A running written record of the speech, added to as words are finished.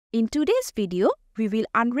In today's video, we will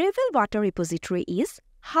unravel what a repository is,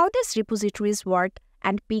 how these repositories work,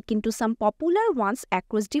 and peek into some popular ones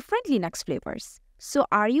across different Linux flavors. So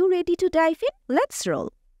are you ready to dive in? Let's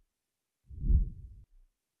roll.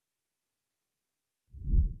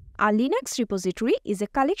 A Linux repository is a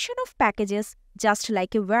collection of packages just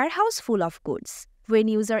like a warehouse full of goods. When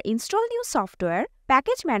users install new software,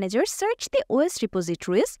 package managers search the OS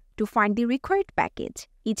repositories to find the required package.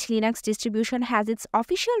 Each Linux distribution has its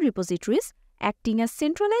official repositories, acting as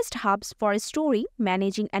centralized hubs for storing,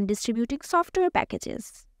 managing, and distributing software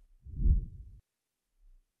packages.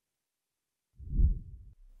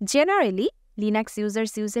 Generally, Linux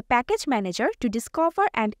users use a package manager to discover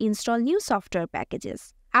and install new software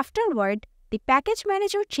packages. Afterward, the package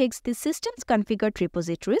manager checks the system's configured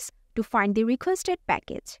repositories to find the requested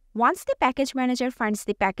package. Once the package manager finds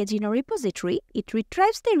the package in a repository, it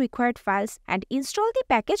retrieves the required files and installs the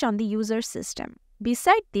package on the user's system.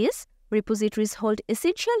 Besides this, repositories hold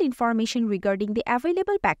essential information regarding the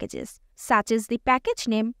available packages, such as the package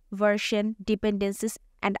name, version, dependencies,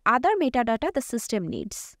 and other metadata the system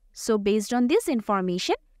needs. So based on this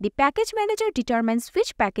information, the package manager determines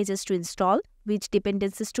which packages to install, which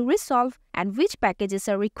dependencies to resolve, and which packages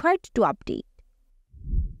are required to update.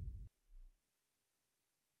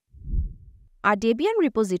 A Debian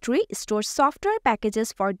repository stores software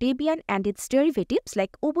packages for Debian and its derivatives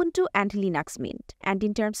like Ubuntu and Linux Mint. And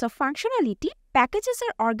in terms of functionality, packages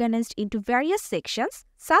are organized into various sections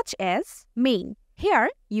such as main.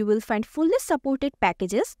 Here, you will find fully supported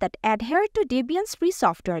packages that adhere to Debian's free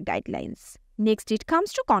software guidelines. Next, it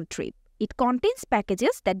comes to contrib. It contains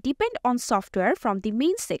packages that depend on software from the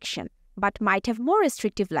main section, but might have more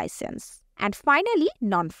restrictive license. And finally,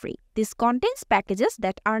 non-free. This contains packages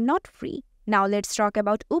that are not free. Now let's talk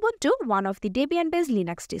about Ubuntu, one of the Debian-based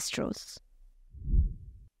Linux distros.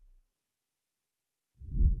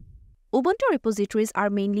 Ubuntu repositories are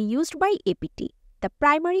mainly used by apt, the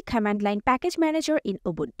primary command line package manager in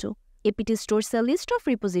Ubuntu. apt stores a list of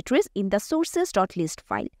repositories in the sources.list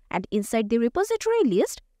file, and inside the repository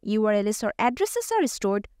list, URLs or addresses are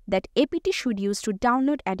stored that apt should use to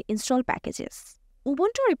download and install packages.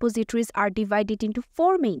 Ubuntu repositories are divided into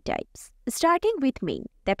 4 main types, starting with main,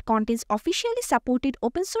 that contains officially supported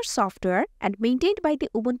open source software and maintained by the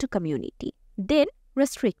Ubuntu community. Then,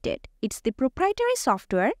 restricted. It's the proprietary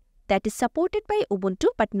software that is supported by Ubuntu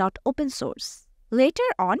but not open source. Later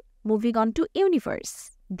on, moving on to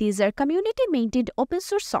universe. These are community-maintained open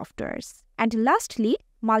source softwares. And lastly,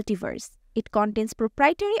 multiverse. It contains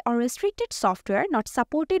proprietary or restricted software not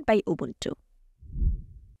supported by Ubuntu.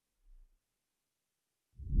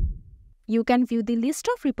 You can view the list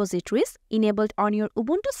of repositories enabled on your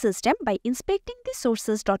Ubuntu system by inspecting the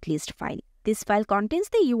sources.list file. This file contains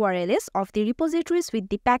the URLs of the repositories with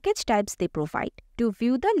the package types they provide. To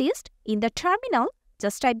view the list, in the terminal,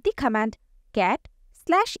 just type the command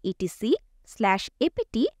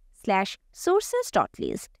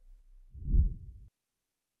cat/etc/apt/sources.list.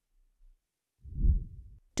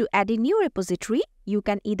 To add a new repository, you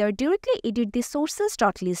can either directly edit the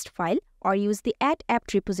sources.list file or use the add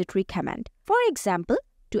apt repository command. For example,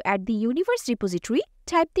 to add the universe repository,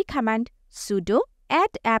 type the command sudo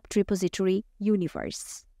add apt repository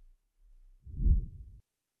universe.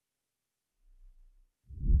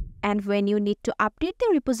 And when you need to update the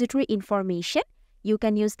repository information, you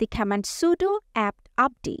can use the command sudo apt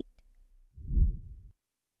update.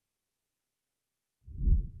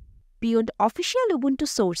 Beyond official Ubuntu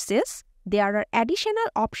sources, there are additional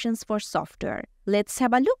options for software. Let's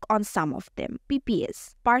have a look on some of them.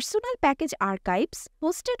 PPS, Personal Package Archives,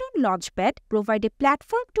 hosted on Launchpad, provide a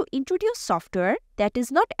platform to introduce software that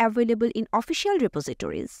is not available in official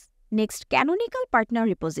repositories. Next, Canonical Partner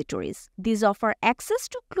Repositories. These offer access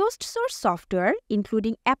to closed-source software,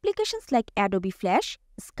 including applications like Adobe Flash,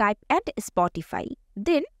 Skype, and Spotify.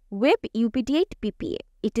 Then, WebUPD8 PPA.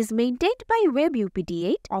 It is maintained by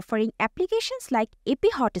WebUPD8, offering applications like AP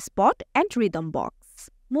Hotspot and Rhythmbox.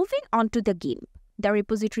 Moving on to the GIMP. The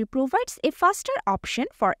repository provides a faster option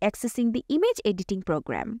for accessing the image editing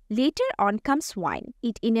program. Later on comes Wine.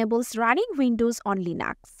 It enables running Windows on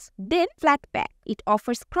Linux. Then Flatpak. It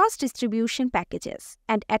offers cross-distribution packages.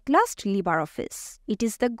 And at last, LibreOffice. It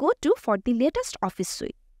is the go-to for the latest Office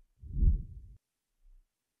suite.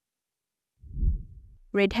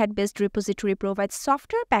 Red Hat-based repository provides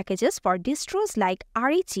software packages for distros like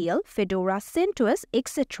RHEL, Fedora, CentOS,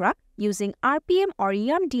 etc. using RPM or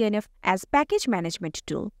yamdnf as package management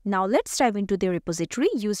tool. Now let's dive into the repository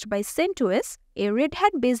used by CentOS, a Red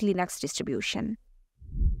Hat-based Linux distribution.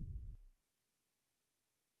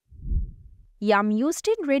 Yum used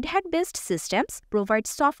in Red Hat-based systems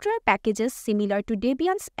provides software packages similar to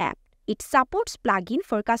Debian's Apt. It supports plugin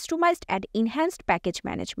for customized and enhanced package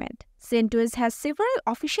management. CentOS has several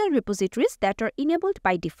official repositories that are enabled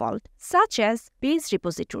by default, such as Base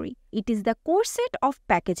Repository. It is the core set of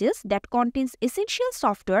packages that contains essential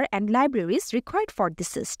software and libraries required for the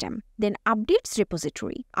system. Then Updates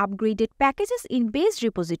Repository, upgraded packages in Base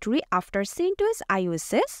Repository after CentOS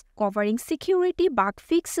IOSs, covering security, bug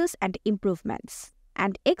fixes, and improvements.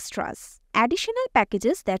 And Extras, additional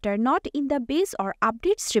packages that are not in the Base or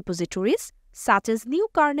Updates repositories, such as new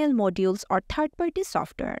kernel modules or third-party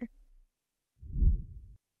software.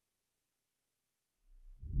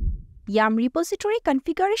 Yum repository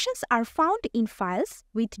configurations are found in files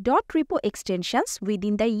with .repo extensions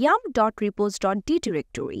within the yum.repos.d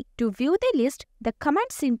directory. To view the list, the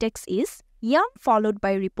command syntax is yum followed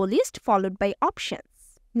by repo list followed by options.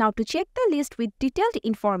 Now to check the list with detailed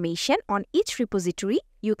information on each repository,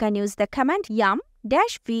 you can use the command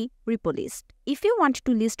yum-v repo list. If you want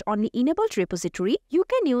to list only enabled repository, you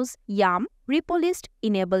can use yum repo list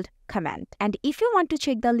enabled command. And if you want to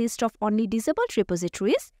check the list of only disabled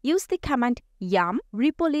repositories, use the command yum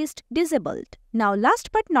repo list disabled. Now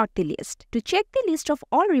last but not the least, to check the list of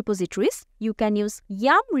all repositories, you can use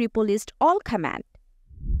yum repo list all command.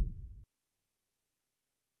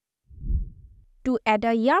 To add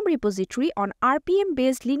a Yum repository on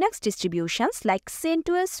RPM-based Linux distributions like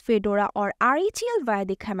CentOS, Fedora, or RHEL via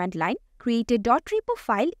the command line, create a .repo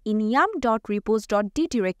file in yum.repos.d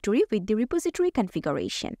directory with the repository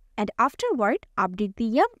configuration, and afterward update the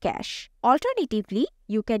yum cache. Alternatively,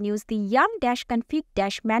 you can use the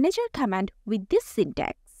yum-config-manager command with this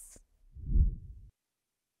syntax.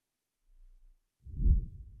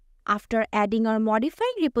 After adding or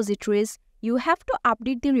modifying repositories, you have to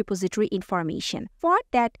update the repository information. For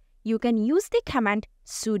that, you can use the command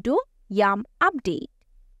sudo yum update.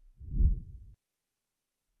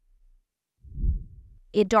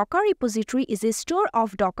 A Docker repository is a store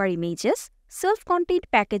of Docker images, self-contained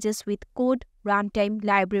packages with code, runtime,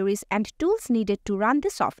 libraries, and tools needed to run the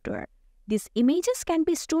software. These images can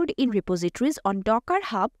be stored in repositories on Docker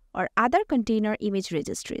Hub or other container image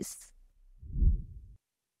registries.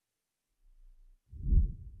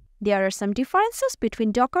 There are some differences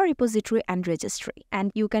between Docker repository and registry,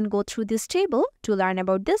 and you can go through this table to learn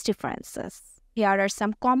about these differences. Here are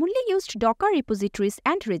some commonly used Docker repositories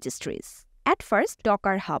and registries. At first,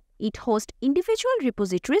 Docker Hub. It hosts individual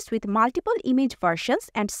repositories with multiple image versions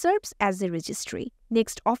and serves as a registry.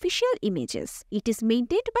 Next, official images. It is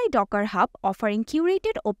maintained by Docker Hub, offering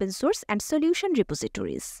curated open source and solution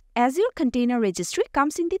repositories. Azure Container Registry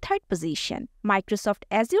comes in the third position. Microsoft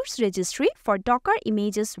Azure's registry for Docker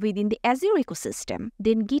images within the Azure ecosystem.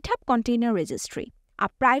 Then GitHub Container Registry, a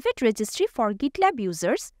private registry for GitLab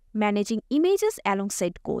users managing images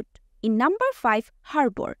alongside code. In number 5,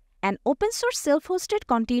 Harbor, an open-source self-hosted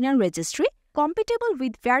container registry compatible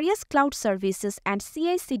with various cloud services and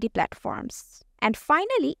CI/CD platforms. And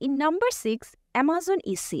finally, in number 6, Amazon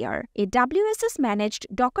ECR, a WSS-managed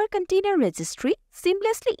Docker container registry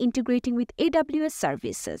seamlessly integrating with AWS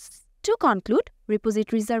services. To conclude,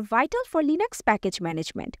 repositories are vital for Linux package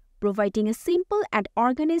management, providing a simple and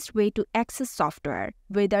organized way to access software.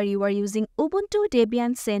 Whether you are using Ubuntu,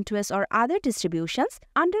 Debian, CentOS, or other distributions,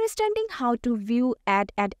 understanding how to view,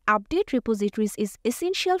 add, and update repositories is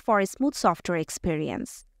essential for a smooth software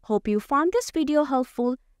experience. Hope you found this video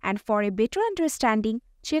helpful, and for a better understanding,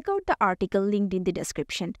 check out the article linked in the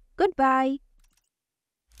description. Goodbye!